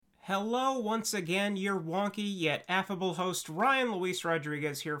Hello once again, your wonky yet affable host Ryan Luis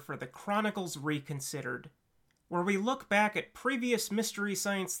Rodriguez here for the Chronicles Reconsidered, where we look back at previous Mystery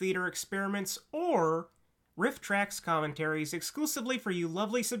Science Theater experiments or Riff Tracks commentaries exclusively for you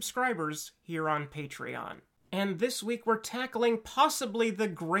lovely subscribers here on Patreon. And this week we're tackling possibly the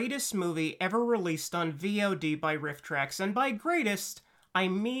greatest movie ever released on VOD by Riff Tracks, and by greatest, I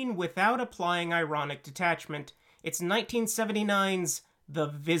mean without applying ironic detachment. It's 1979's The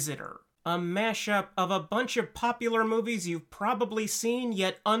Visitor, a mashup of a bunch of popular movies you've probably seen,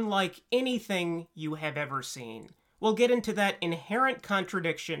 yet unlike anything you have ever seen. We'll get into that inherent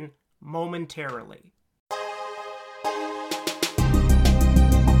contradiction momentarily.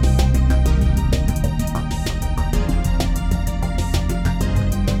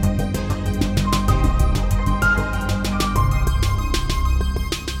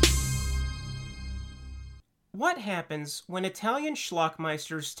 What happens when Italian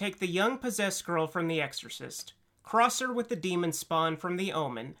schlockmeisters take the young possessed girl from The Exorcist, cross her with the demon spawn from The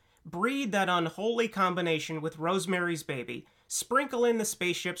Omen, breed that unholy combination with Rosemary's Baby, sprinkle in the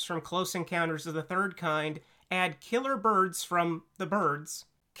spaceships from Close Encounters of the Third Kind, add killer birds from The Birds,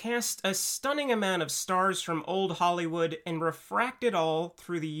 cast a stunning amount of stars from old Hollywood, and refract it all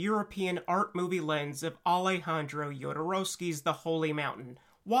through the European art movie lens of Alejandro Jodorowsky's The Holy Mountain?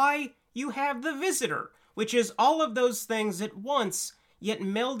 Why, you have The Visitor, which is all of those things at once, yet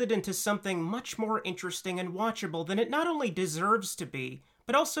melded into something much more interesting and watchable than it not only deserves to be,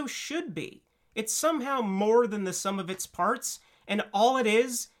 but also should be. It's somehow more than the sum of its parts, and all it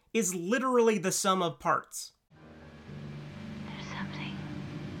is literally the sum of parts. There's something.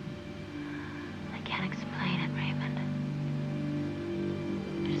 I can't explain it, Raymond.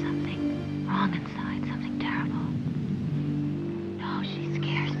 There's something wrong inside, something terrible. No, she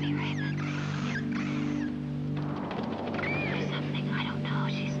scares me, Raymond.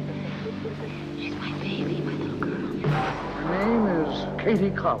 She's my baby, my little girl. Her name is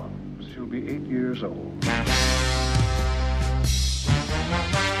Katie Collins. She'll be 8 years old.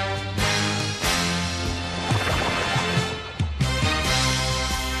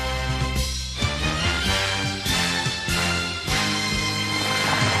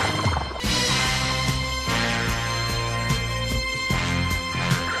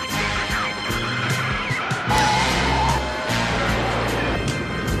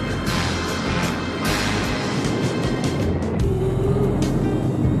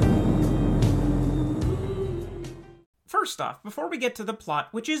 First off, before we get to the plot,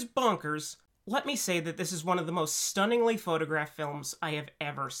 which is bonkers, let me say that this is one of the most stunningly photographed films I have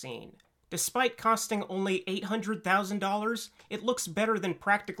ever seen. Despite costing only $800,000, it looks better than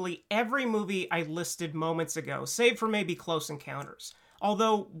practically every movie I listed moments ago, save for maybe Close Encounters.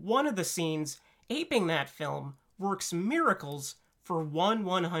 Although one of the scenes aping that film works miracles for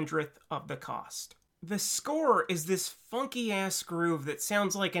 1/100th of the cost. The score is this funky-ass groove that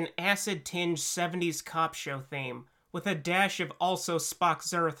sounds like an acid-tinged 70s cop show theme, with a dash of also Spock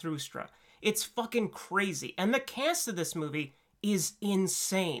Zarathustra. It's fucking crazy, and the cast of this movie is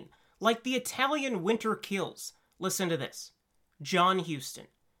insane. Like the Italian Winter Kills. Listen to this. John Huston,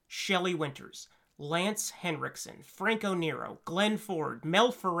 Shelley Winters, Lance Henriksen, Franco Nero, Glenn Ford,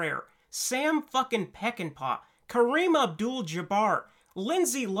 Mel Ferrer, Sam fucking Peckinpah, Kareem Abdul-Jabbar,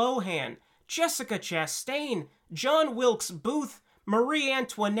 Lindsay Lohan, Jessica Chastain, John Wilkes Booth, Marie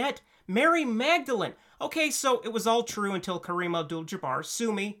Antoinette, Mary Magdalene. Okay, so it was all true until Kareem Abdul-Jabbar.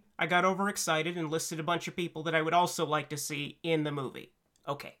 Sue me. I got overexcited and listed a bunch of people that I would also like to see in the movie.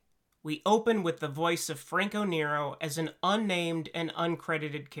 Okay. We open with the voice of Franco Nero as an unnamed and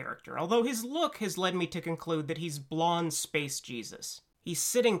uncredited character, although his look has led me to conclude that he's blonde space Jesus. He's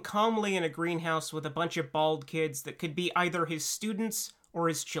sitting calmly in a greenhouse with a bunch of bald kids that could be either his students or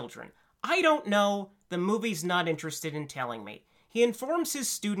his children. I don't know. The movie's not interested in telling me. He informs his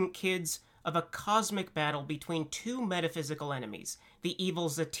student kids of a cosmic battle between two metaphysical enemies, the evil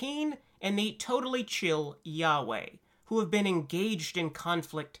Zatine and the totally chill Yahweh, who have been engaged in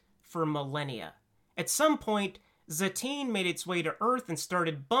conflict for millennia. At some point, Zatine made its way to Earth and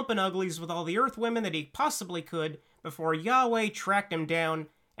started bumping uglies with all the Earth women that he possibly could before Yahweh tracked him down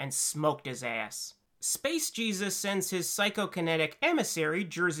and smoked his ass. Space Jesus sends his psychokinetic emissary,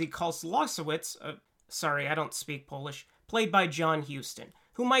 Jerzy Koslosowicz, sorry, I don't speak Polish, played by John Huston,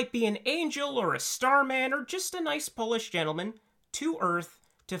 who might be an angel or a starman or just a nice Polish gentleman, to Earth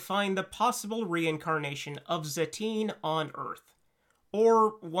to find the possible reincarnation of Zatine on Earth.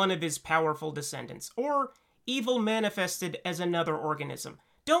 Or one of his powerful descendants. Or evil manifested as another organism.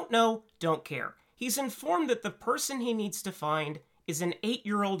 Don't know, don't care. He's informed that the person he needs to find is an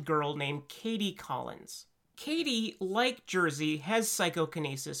 8-year-old girl named Katie Collins. Katie, like Jersey, has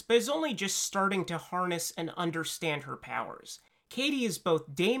psychokinesis, but is only just starting to harness and understand her powers. Katie is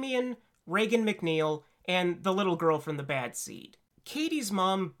both Damien, Reagan McNeil, and the little girl from The Bad Seed. Katie's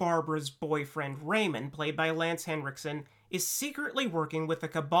mom, Barbara's boyfriend, Raymond, played by Lance Henriksen, is secretly working with a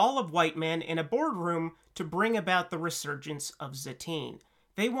cabal of white men in a boardroom to bring about the resurgence of Zatine.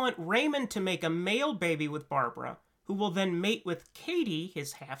 They want Raymond to make a male baby with Barbara, who will then mate with Katie,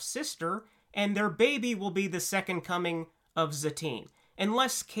 his half-sister, and their baby will be the second coming of Zatine,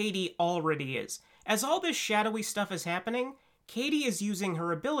 unless Katie already is. As all this shadowy stuff is happening, Katie is using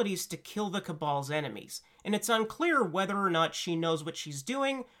her abilities to kill the Cabal's enemies, and it's unclear whether or not she knows what she's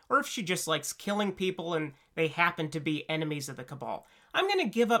doing, or if she just likes killing people and they happen to be enemies of the Cabal. I'm gonna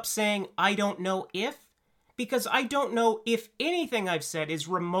give up saying I don't know if, because I don't know if anything I've said is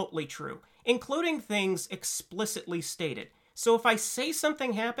remotely true, including things explicitly stated. So if I say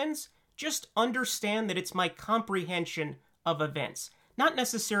something happens, just understand that it's my comprehension of events, not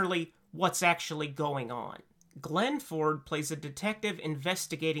necessarily what's actually going on. Glenn Ford plays a detective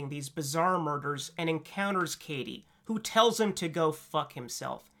investigating these bizarre murders and encounters Katie, who tells him to go fuck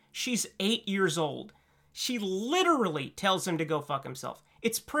himself. She's 8 years old. She literally tells him to go fuck himself.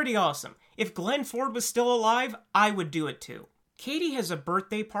 It's pretty awesome. If Glenn Ford was still alive, I would do it too. Katie has a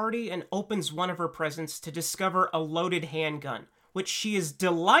birthday party and opens one of her presents to discover a loaded handgun, which she is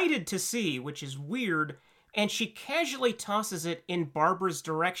delighted to see, which is weird, and she casually tosses it in Barbara's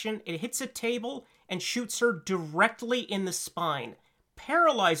direction. It hits a table and shoots her directly in the spine,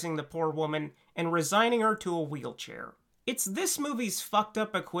 paralyzing the poor woman and resigning her to a wheelchair. It's this movie's fucked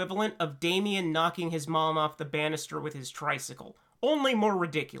up equivalent of Damien knocking his mom off the banister with his tricycle, only more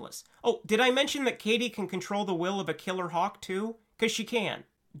ridiculous. Oh, did I mention that Katie can control the will of a killer hawk too? 'Cause she can.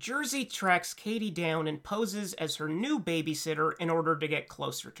 Jersey tracks Katie down and poses as her new babysitter in order to get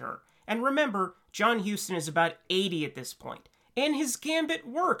closer to her. And remember, John Huston is about 80 at this point. And his gambit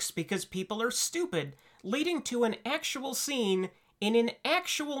works because people are stupid, leading to an actual scene in an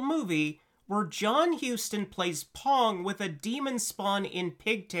actual movie where John Huston plays Pong with a demon spawn in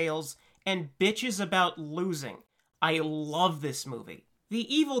pigtails and bitches about losing. I love this movie.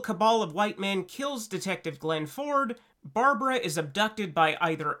 The evil cabal of white men kills Detective Glenn Ford. Barbara is abducted by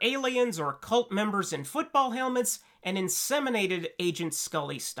either aliens or cult members in football helmets and inseminated Agent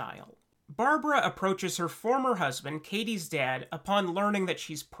Scully style. Barbara approaches her former husband, Katie's dad, upon learning that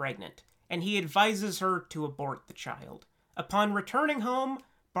she's pregnant, and he advises her to abort the child. Upon returning home,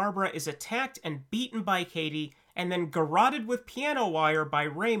 Barbara is attacked and beaten by Katie, and then garroted with piano wire by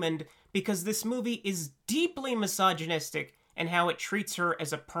Raymond because this movie is deeply misogynistic and how it treats her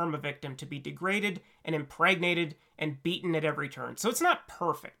as a perma-victim to be degraded and impregnated and beaten at every turn. So it's not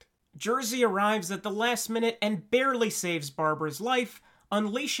perfect. Jersey arrives at the last minute and barely saves Barbara's life,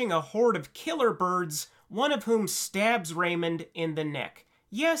 unleashing a horde of killer birds, one of whom stabs Raymond in the neck.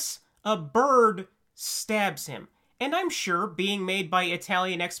 Yes, a bird stabs him. And I'm sure, being made by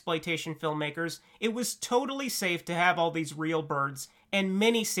Italian exploitation filmmakers, it was totally safe to have all these real birds, and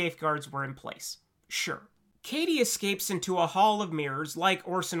many safeguards were in place. Sure. Katie escapes into a hall of mirrors, like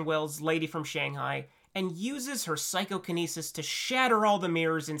Orson Welles' Lady from Shanghai, and uses her psychokinesis to shatter all the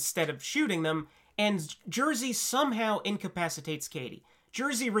mirrors instead of shooting them, and Jersey somehow incapacitates Katie.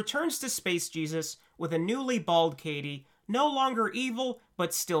 Jersey returns to Space Jesus with a newly bald Katie, no longer evil,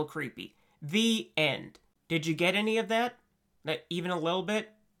 but still creepy. The end. Did you get any of that? Even a little bit?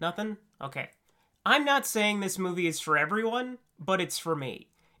 Nothing? Okay. I'm not saying this movie is for everyone, but it's for me.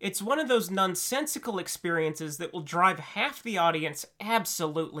 It's one of those nonsensical experiences that will drive half the audience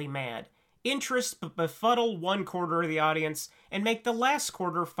absolutely mad, interest befuddle one quarter of the audience, and make the last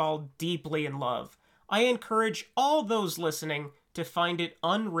quarter fall deeply in love. I encourage all those listening to find it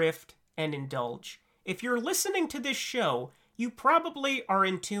unriffed and indulge. If you're listening to this show, you probably are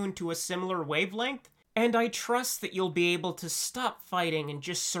in tune to a similar wavelength, and I trust that you'll be able to stop fighting and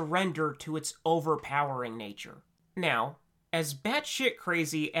just surrender to its overpowering nature. Now, as batshit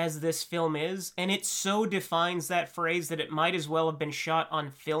crazy as this film is, and it so defines that phrase that it might as well have been shot on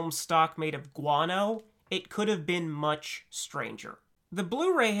film stock made of guano, it could have been much stranger. The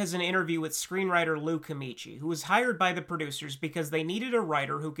Blu-ray has an interview with screenwriter Lou Camici, who was hired by the producers because they needed a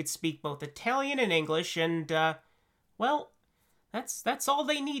writer who could speak both Italian and English, and, well, that's all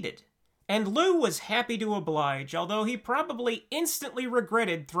they needed. And Lou was happy to oblige, although he probably instantly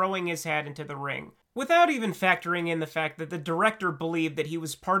regretted throwing his hat into the ring, without even factoring in the fact that the director believed that he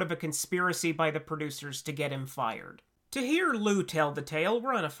was part of a conspiracy by the producers to get him fired. To hear Lou tell the tale,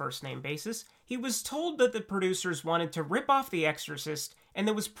 we're on a first-name basis, he was told that the producers wanted to rip off The Exorcist, and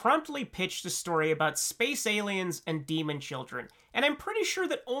there was promptly pitched a story about space aliens and demon children, and I'm pretty sure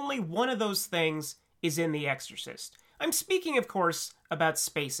that only one of those things is in The Exorcist. I'm speaking, of course, about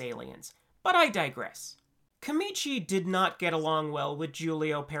space aliens, but I digress. Comici did not get along well with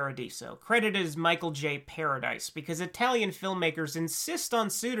Giulio Paradiso, credited as Michael J. Paradise, because Italian filmmakers insist on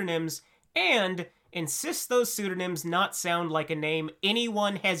pseudonyms and insist those pseudonyms not sound like a name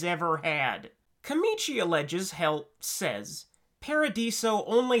anyone has ever had. Comici alleges, says, Paradiso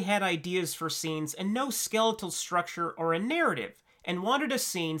only had ideas for scenes and no skeletal structure or a narrative, and wanted a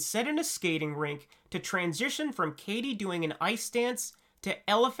scene set in a skating rink to transition from Katie doing an ice dance to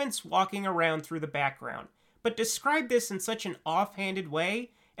elephants walking around through the background, but described this in such an offhanded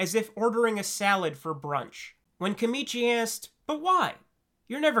way as if ordering a salad for brunch. When Comici asked, but why?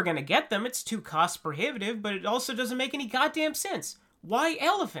 You're never gonna get them, it's too cost prohibitive, but it also doesn't make any goddamn sense. Why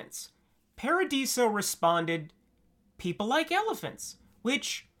elephants? Paradiso responded, people like elephants.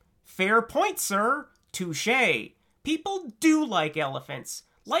 Which, fair point, sir. Touché. People do like elephants,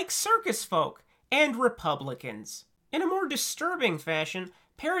 like circus folk, and Republicans. In a more disturbing fashion,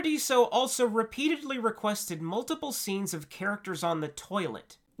 Paradiso also repeatedly requested multiple scenes of characters on the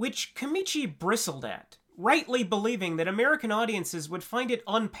toilet, which Comici bristled at, rightly believing that American audiences would find it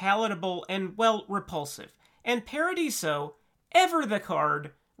unpalatable and, well, repulsive. And Paradiso, ever the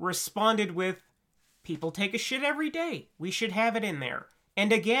card, responded with, people take a shit every day. We should have it in there.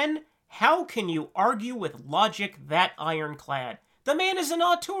 And again, how can you argue with logic that ironclad? The man is an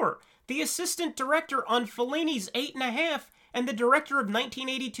auteur, the assistant director on Fellini's 8.5, and the director of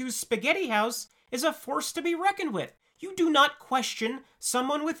 1982's Spaghetti House is a force to be reckoned with. You do not question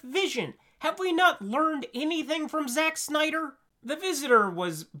someone with vision. Have we not learned anything from Zack Snyder? The Visitor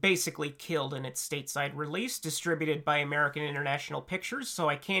was basically killed in its stateside release, distributed by American International Pictures, so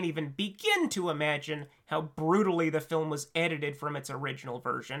I can't even begin to imagine how brutally the film was edited from its original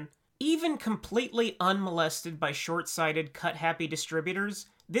version. Even completely unmolested by short-sighted, cut-happy distributors,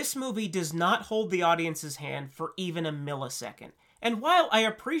 this movie does not hold the audience's hand for even a millisecond. And while I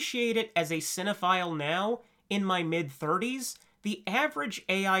appreciate it as a cinephile now, in my mid-30s, the average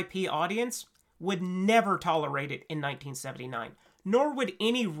AIP audience would never tolerate it in 1979, nor would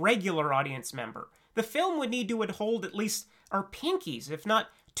any regular audience member. The film would need to withhold at least our pinkies, if not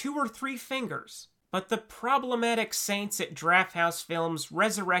 2 or 3 fingers. But the problematic saints at Draft House Films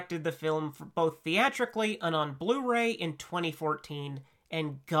resurrected the film for both theatrically and on Blu-ray in 2014,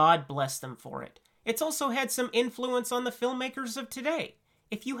 and God bless them for it. It's also had some influence on the filmmakers of today.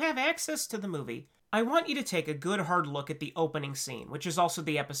 If you have access to the movie, I want you to take a good hard look at the opening scene, which is also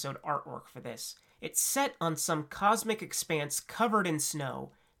the episode artwork for this. It's set on some cosmic expanse covered in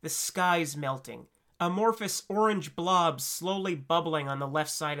snow, the sky's melting, amorphous orange blobs slowly bubbling on the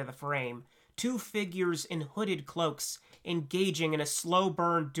left side of the frame, 2 figures in hooded cloaks engaging in a slow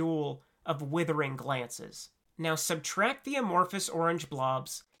burn duel of withering glances. Now subtract the amorphous orange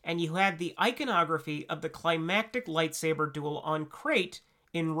blobs, and you have the iconography of the climactic lightsaber duel on Crate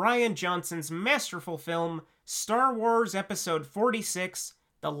in Rian Johnson's masterful film Star Wars Episode 46,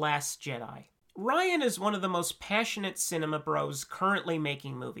 The Last Jedi. Rian is one of the most passionate cinema bros currently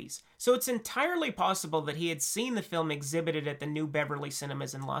making movies, so it's entirely possible that he had seen the film exhibited at the New Beverly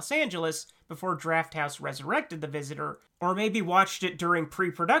Cinemas in Los Angeles before Draft House resurrected The Visitor, or maybe watched it during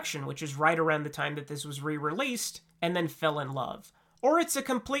pre-production, which is right around the time that this was re-released, and then fell in love. Or it's a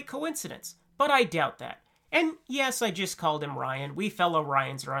complete coincidence, but I doubt that. And yes, I just called him Ryan. We fellow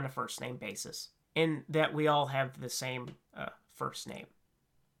Ryans are on a first-name basis, in that we all have the same first name.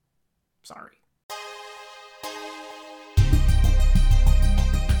 Sorry.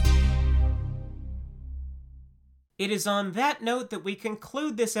 It is on that note that we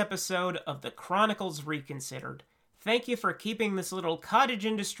conclude this episode of the Chronicles Reconsidered. Thank you for keeping this little cottage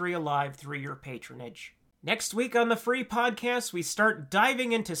industry alive through your patronage. Next week on the free podcast, we start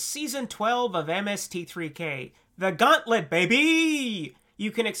diving into Season 12 of MST3K. The Gauntlet, baby! You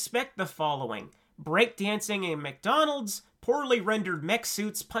can expect the following: breakdancing in McDonald's, poorly rendered mech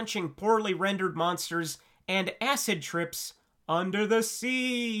suits punching poorly rendered monsters, and acid trips under the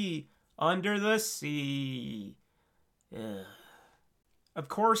sea. Under the sea. Ugh. Of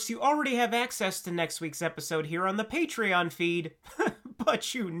course, you already have access to next week's episode here on the Patreon feed,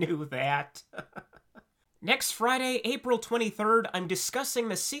 but you knew that. Next Friday, April 23rd, I'm discussing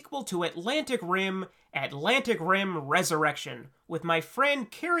the sequel to Atlantic Rim Resurrection, with my friend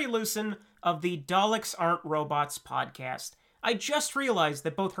Carrie Lucen of the Daleks Aren't Robots podcast. I just realized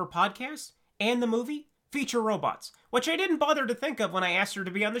that both her podcast and the movie feature robots, which I didn't bother to think of when I asked her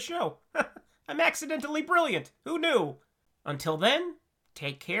to be on the show. I'm accidentally brilliant. Who knew? Until then,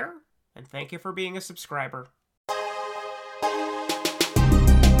 take care, and thank you for being a subscriber.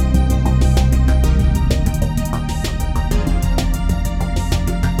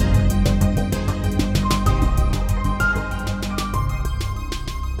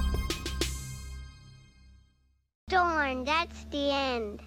 And that's the end.